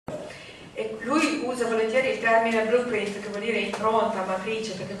E lui usa volentieri il termine blueprint, che vuol dire impronta,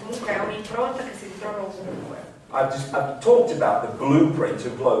 matrice, perché comunque è un'impronta che si ritrova ovunque. I've talked about the blueprint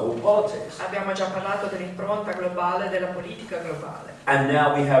of global politics. Abbiamo già parlato dell'impronta globale della politica globale. And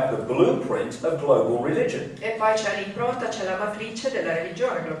now we have the blueprint of global religion. E poi c'è l'impronta, c'è la matrice della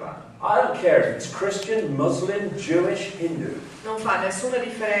religione globale. I don't care if it's Christian, Muslim, Jewish, Hindu. Non fa nessuna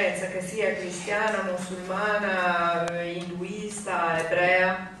differenza che sia cristiana, musulmana, induista,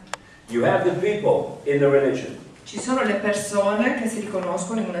 ebrea. You have the people in the religion. Ci sono le persone che si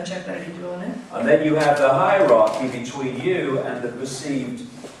riconoscono in una certa religione. And then you have the hierarchy between you and the perceived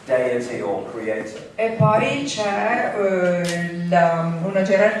deity or creator. E poi c'è una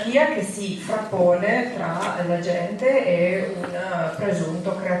gerarchia che si frappone tra la gente e un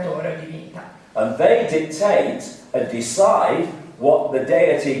presunto creatore o divinità. And they dictate and decide what the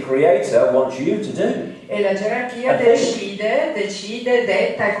deity creator wants you to do. E la gerarchia decide,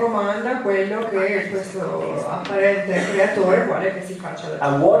 detta e comanda quello che questo apparente creatore vuole che si faccia da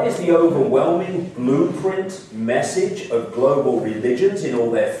And what is the overwhelming blueprint message of global religions in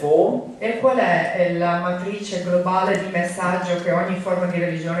all their form? E qual è la matrice globale di messaggio che ogni forma di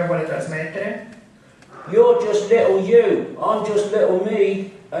religione vuole trasmettere? You're just little you, I'm just little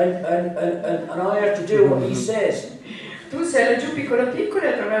me, and I have to do what he says. Tu sei laggiù piccolo piccolo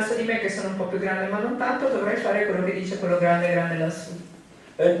e attraverso di me che sono un po' più grande ma non tanto dovrai fare quello che dice quello grande grande lassù.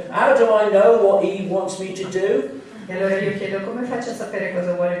 And how do I know what he wants me to do? E allora io chiedo come faccio a sapere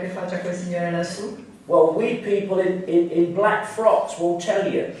cosa vuole che faccia quel signore lassù? Well, we people in black frocks will tell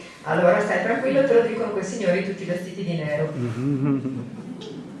you. Allora stai tranquillo, te lo dicono quei signori tutti vestiti di nero.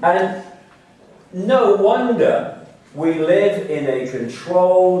 And no wonder we live in a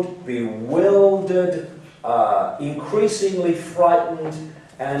controlled, bewildered, increasingly frightened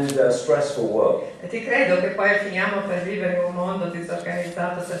and stressful world. E ti credo che poi finiamo per vivere in un mondo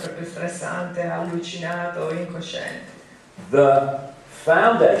disorganizzato, sempre più stressante, allucinato, incosciente. The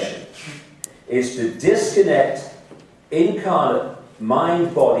foundation is to disconnect incarnate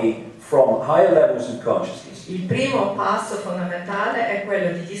mind-body from higher levels of consciousness. Il primo passo fondamentale è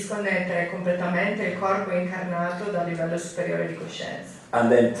quello di disconnettere completamente il corpo incarnato dal livello superiore di coscienza. And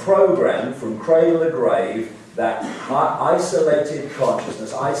then program from cradle to grave that isolated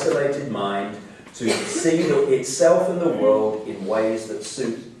consciousness, isolated mind, to see itself and the world in ways that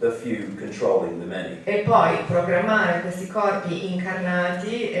suit the few controlling the many. E poi programmare questi corpi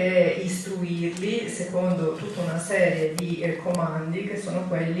incarnati e istruirli secondo tutta una serie di comandi che sono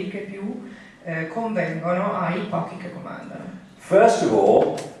quelli che più convengono ai pochi che comandano. First of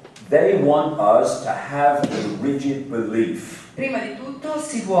all, they want us to have a rigid belief. Prima di tutto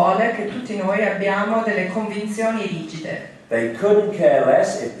si vuole che tutti noi abbiamo delle convinzioni rigide. They couldn't care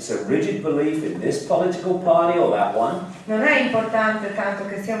less if it's a rigid belief in this political party or that one. Non è importante tanto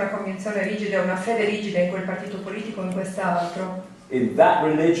che sia una convinzione rigida o una fede rigida in quel partito politico o in quest'altro. In that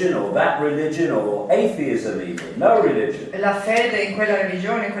religion or atheism even, no religion. La fede in quella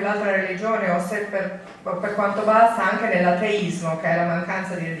religione, in quell'altra religione o se per quanto basta anche nell'ateismo, che è la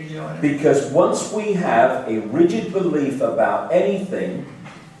mancanza di religione. Because once we have a rigid belief about anything,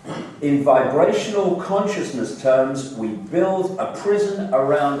 in vibrational consciousness terms, we build a prison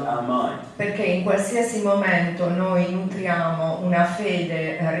around our mind. Perché in qualsiasi momento noi nutriamo una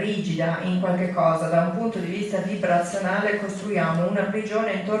fede rigida in qualche cosa, da un punto di vista vibrazionale costruiamo una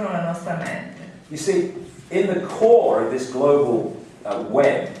prigione intorno alla nostra mente. You see, in the core of this global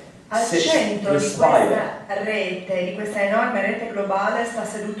web, al centro di questa rete, di questa enorme rete globale, sta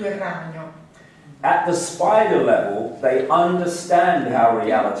seduto il ragno. At the spider level, they understand how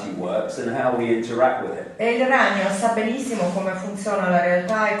reality works and how we interact with it. E il ragno sa benissimo come funziona la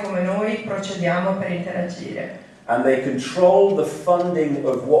realtà e come noi procediamo per interagire. And they control the funding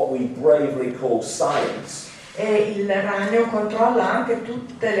of what we bravely call science. E il ragno controlla anche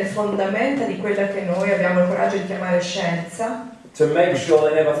tutte le fondamenta di quella che noi abbiamo il coraggio di chiamare scienza. To make sure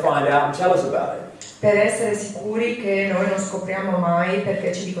they never find out and tell us about it. Per essere sicuri che noi non scopriamo mai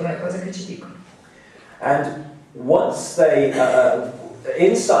perché ci dicono le cose che ci dicono. And once they,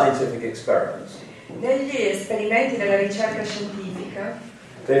 in scientific experiments, negli esperimenti della ricerca scientifica,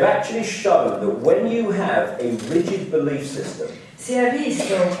 they've actually shown that when you have a rigid belief system, si è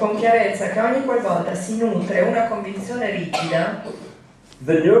visto con chiarezza che ogni qualvolta si nutre una convinzione rigida,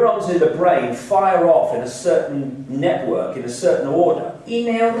 the neurons in the brain fire off in a certain network, in a certain order. I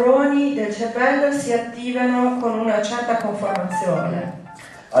neuroni del cervello si attivano con una certa conformazione.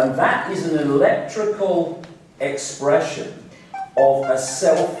 And that is an electrical expression of a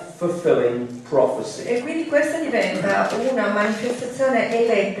self-fulfilling prophecy. E quindi questa diventa una manifestazione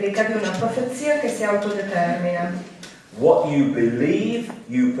elettrica di una profezia che si autodetermina. What you believe,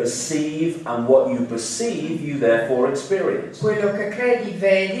 you perceive, and what you perceive, you therefore experience. Quello che credi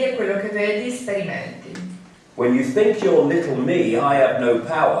vedi e quello che vedi sperimenti. When you think you're little me, I have no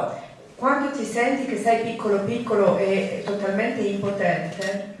power. Quando ti senti che sei piccolo piccolo e totalmente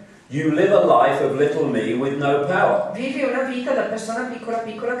impotente, You live a life of little me with no power. vivi una vita da persona piccola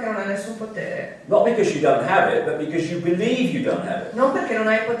piccola che non ha nessun potere. Not because you don't have it, but because you believe you don't have it. Non perché non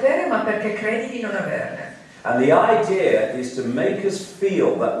hai potere, ma perché credi di non averne. And the idea is to make us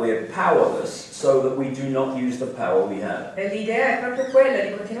feel that we're powerless so that we do not use the power we have. E l'idea è proprio quella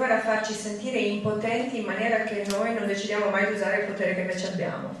di continuare a farci sentire impotenti in maniera che noi non decidiamo mai di usare il potere che invece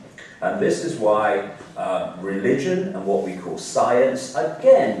abbiamo. And this is why religion and what we call science,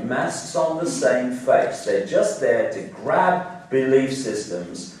 again, masks on the same face. They're just there to grab belief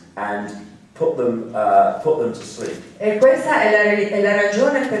systems and put them to sleep. E questa è la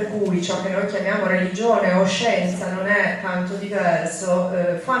ragione per cui ciò che noi chiamiamo religione o scienza non è tanto diverso.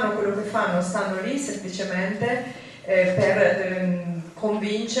 Fanno quello che fanno, stanno lì semplicemente per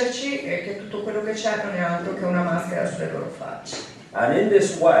convincerci che tutto quello che c'è non è altro che una maschera sulle loro facce. And in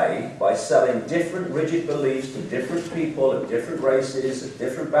this way, by selling different rigid beliefs to different people of different races, of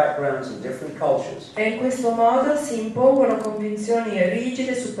different backgrounds and different cultures. E in questo modo si impongono convinzioni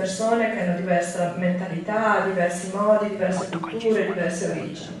rigide su persone che hanno diversa mentalità, diversi modi, diverse culture, diverse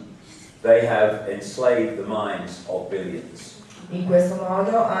origini. They have enslaved the minds of billions. In questo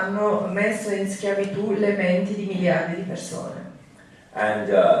modo hanno messo in schiavitù le menti di miliardi di persone. And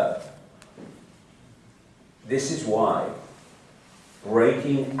this is why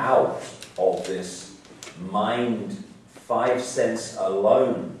breaking out of this mind, five sense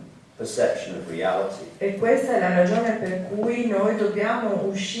alone perception of reality. E questa è la ragione per cui noi dobbiamo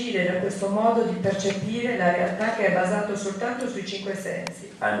uscire da questo modo di percepire la realtà che è basato soltanto sui cinque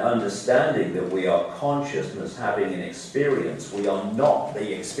sensi. And understanding that we are consciousness having an experience, we are not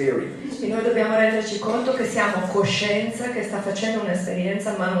the experience. E noi dobbiamo renderci conto che siamo coscienza che sta facendo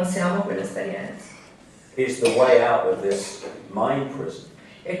un'esperienza, ma non siamo quell'esperienza. Is the way out of this mind prison.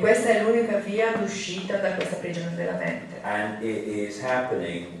 E questa è l'unica via d'uscita da questa prigione della mente. And it is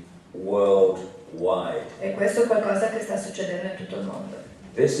happening worldwide. E questo è qualcosa che sta succedendo in tutto il mondo.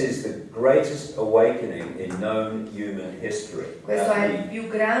 This is the greatest awakening in known human history. Questo è il più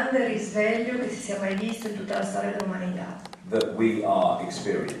grande risveglio che si sia mai visto in tutta la storia dell'umanità. That we are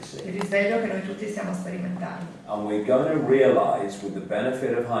experiencing. Il risveglio che noi tutti stiamo sperimentando. And we're going to realize, with the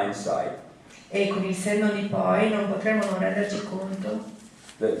benefit of hindsight, E con il senno di poi non potremo non renderci conto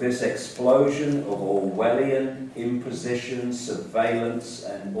that this explosion of Orwellian imposition, surveillance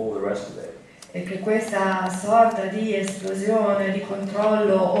and all the rest of it e che questa sorta di esplosione, di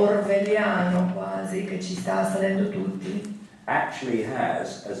controllo orwelliano quasi che ci sta salendo tutti actually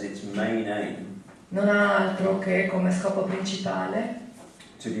has as its main aim non ha altro che come scopo principale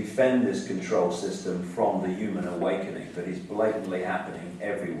to defend this control system from the human awakening that is blatantly happening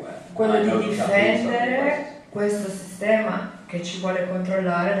everywhere. quello di difendere questo sistema che ci vuole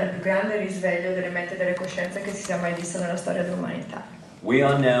controllare dal più grande risveglio delle menti e delle coscienze che si sia mai visto nella storia dell'umanità. We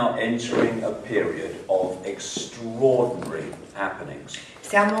are now entering a period of extraordinary happenings.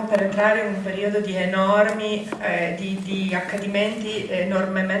 Stiamo per entrare in un periodo di enormi di accadimenti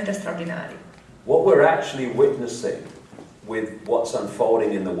enormemente straordinari. What we're actually witnessing with what's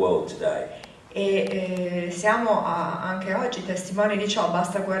unfolding in the world today E siamo anche oggi testimoni di ciò,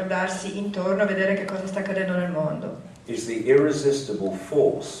 basta guardarsi intorno e vedere che cosa sta accadendo nel mondo. is the irresistible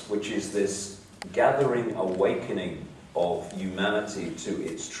force, which is this gathering awakening of humanity to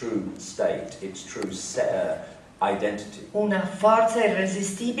its true state, its true identity. Una forza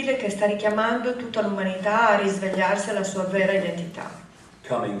irresistibile che sta richiamando tutta l'umanità a risvegliarsi alla sua vera identità.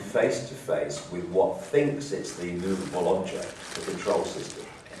 Coming face to face with what thinks it's the immovable object, the control system,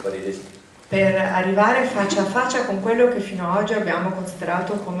 but it isn't. Per arrivare faccia a faccia con quello che fino ad oggi abbiamo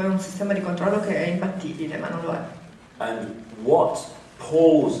considerato come un sistema di controllo che è imbattibile, ma non lo è. And what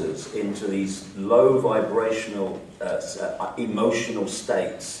pulls us into these low vibrational, emotional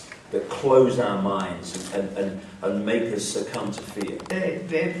states that close our minds and make us succumb to fear.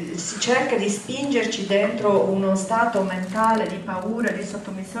 Si cerca di spingerci dentro uno stato mentale di paura, di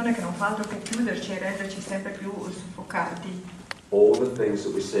sottomissione che non fa altro che chiuderci e renderci sempre più soffocati. All the things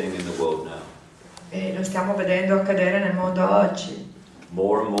that we're seeing in the world now. E lo stiamo vedendo accadere nel mondo oggi.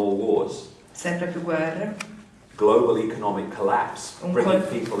 More and more wars. Sempre più guerre. Global economic collapse, bringing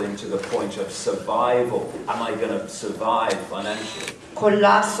people into the point of survival. Am I going to survive financially?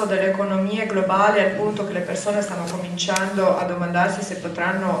 Collasso delle economie globali al punto che le persone stanno cominciando a domandarsi se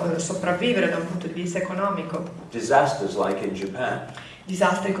potranno sopravvivere da un punto di vista economico. Disasters like in Japan.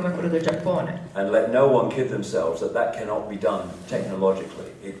 disastri come quello del Giappone. And let no one kid themselves that cannot be done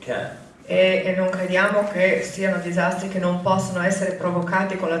technologically. It can. E non crediamo che siano disastri che non possono essere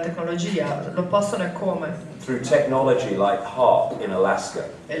provocati con la tecnologia, lo possono e come? Through technology like HAARP in Alaska,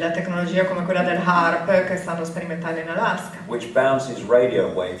 E la tecnologia come quella del HAARP che stanno sperimentando in Alaska, which bounces radio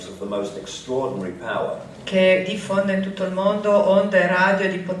waves of the most extraordinary power che diffonde in tutto il mondo onde radio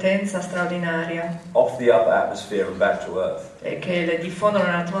di potenza straordinaria off the upper atmosphere and back to Earth. e che le diffondono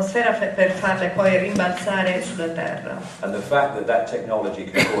nell'atmosfera per farle poi rimbalzare sulla Terra. And the fact that technology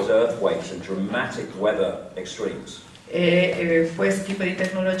can cause earthquakes and dramatic weather extremes. E questo tipo di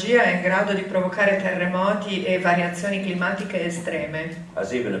tecnologia è in grado di provocare terremoti e variazioni climatiche estreme.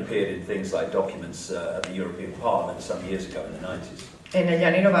 Has even appeared in things like documents at the European Parliament some years ago in the 90s. E negli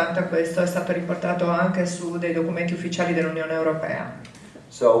anni 90 questo è stato riportato anche su dei documenti ufficiali dell'Unione Europea.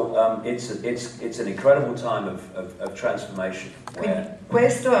 So it's an incredible time of transformation. Quindi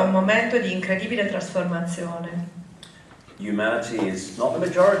questo è un momento di incredibile trasformazione. Humanity is not the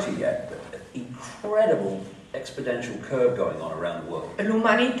majority yet, but an incredible exponential curve going on around the world.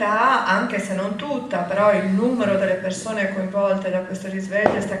 L'umanità, anche se non tutta, però il numero delle persone coinvolte da questo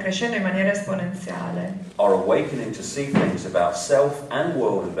risveglio sta crescendo in maniera esponenziale. Are awakening to see things about self and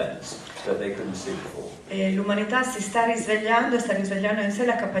world events that they couldn't see before. E l'umanità si sta risvegliando e sta risvegliando in sé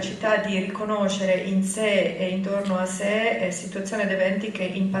la capacità di riconoscere in sé e intorno a sé situazioni ed eventi che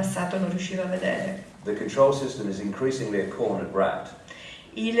in passato non riusciva a vedere. The control system is increasingly a cornered rat.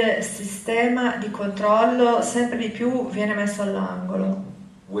 Il sistema di controllo sempre di più viene messo all'angolo.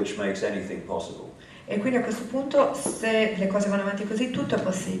 Which makes anything possible. E quindi a questo punto, se le cose vanno avanti così, tutto è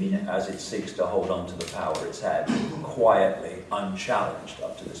possibile. As it seeks to hold on to the power it's had quietly, unchallenged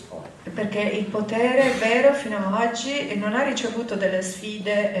up to this point. Perché il potere vero fino ad oggi non ha ricevuto delle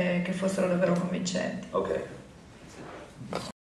sfide che fossero davvero convincenti. Okay.